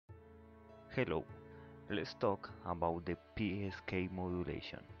Hello, let's talk about the Psk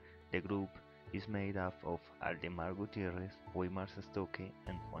modulation. The group is made up of Aldemar Gutierrez, Weimar Sastoque,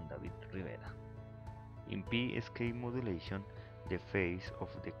 and Juan Rivera. In Psk modulation, the phase of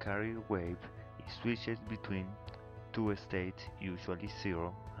the carrier wave is switched between two states, usually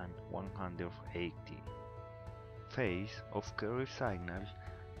 0 and 180. Phase of carrier signal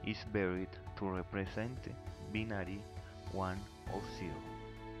is varied to represent binary 1 or 0.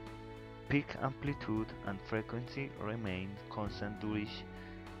 Peak amplitude and frequency remain constant during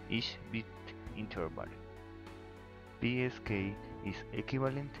each bit interval. Psk is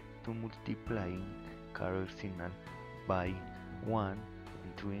equivalent to multiplying carrier signal by 1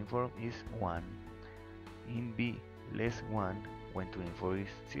 when to inform is 1, in b less 1 when to inform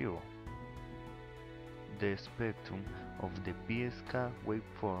is 0. The spectrum of the Psk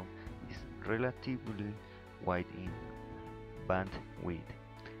waveform is relatively wide in bandwidth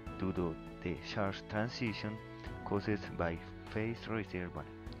due to the charge transition caused by phase reversal.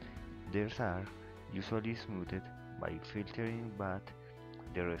 These are usually smoothed by filtering, but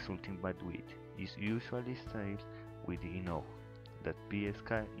the resulting bandwidth is usually stable with enough that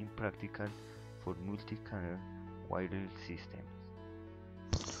Psk is impractical for multi-carrier wireless systems.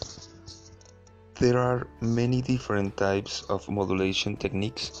 There are many different types of modulation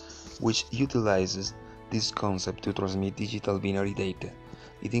techniques which utilizes this concept to transmit digital binary data.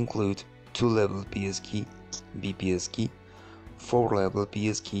 It includes 2-level Psk, Bpsk, 4-level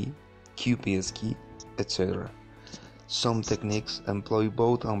Psk, Qpsk, etc. Some techniques employ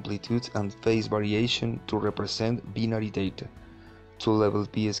both amplitude and phase variation to represent binary data. 2-level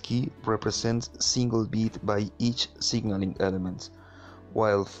Psk represents single bit by each signaling element,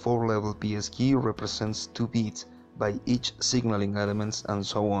 while 4-level Psk represents 2 bits by each signaling element, and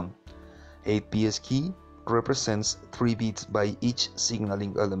so on. 8-Psk represents 3 bits by each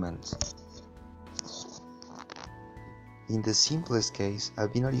signaling element. In the simplest case, a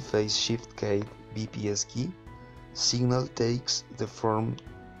binary phase shift gate Bpsk signal takes the form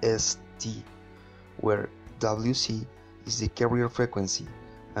St, where Wc is the carrier frequency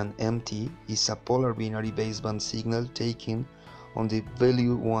and Mt is a polar binary baseband signal taken on the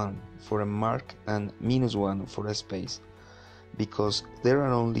value 1 for a mark and -1 for a space. Because there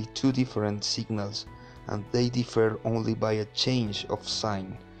are only two different signals and they differ only by a change of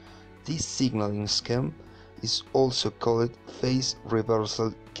sign, this signaling scheme is also called phase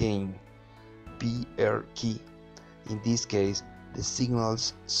reversal gain, PRK. In this case, the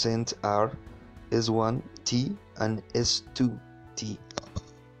signals sent are S1T and S2T.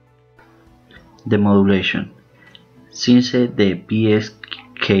 The modulation. Since the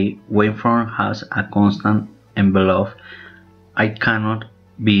Psk waveform has a constant envelope, I cannot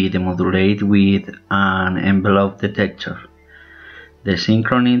be demodulated with an envelope detector. The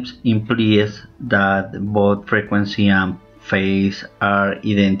synchronism implies that both frequency and phase are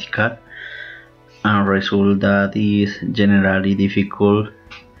identical, a result that is generally difficult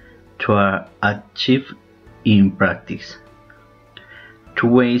to achieve in practice. Two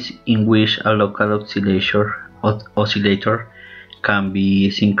ways in which a local oscillator can be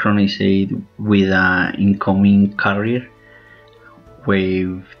synchronized with an incoming carrier: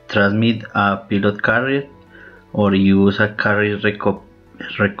 wave transmit a pilot carrier or use a carrier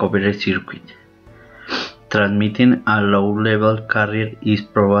recovery circuit. Transmitting a low-level carrier is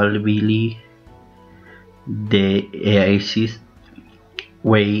probably the easiest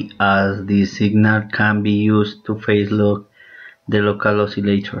way, as this signal can be used to phase lock the local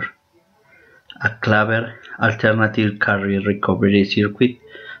oscillator. A clever alternative carrier recovery circuit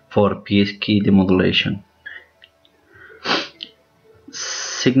for Psk demodulation.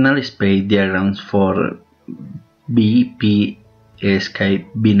 Signal space diagrams for Bpsk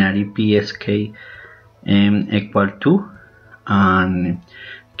binary Psk equal to and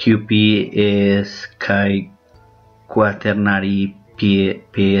Qpsk quaternary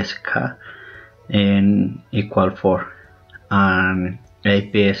Psk equal 4 and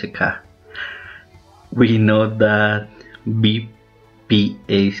 8-Psk. We know that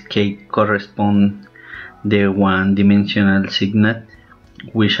Bpsk corresponds the one-dimensional signal,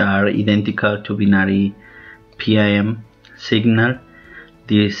 which are identical to binary PIM signal.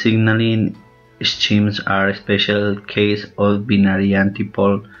 These signaling schemes are a special case of binary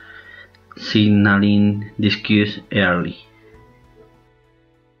antipole signaling discussed early.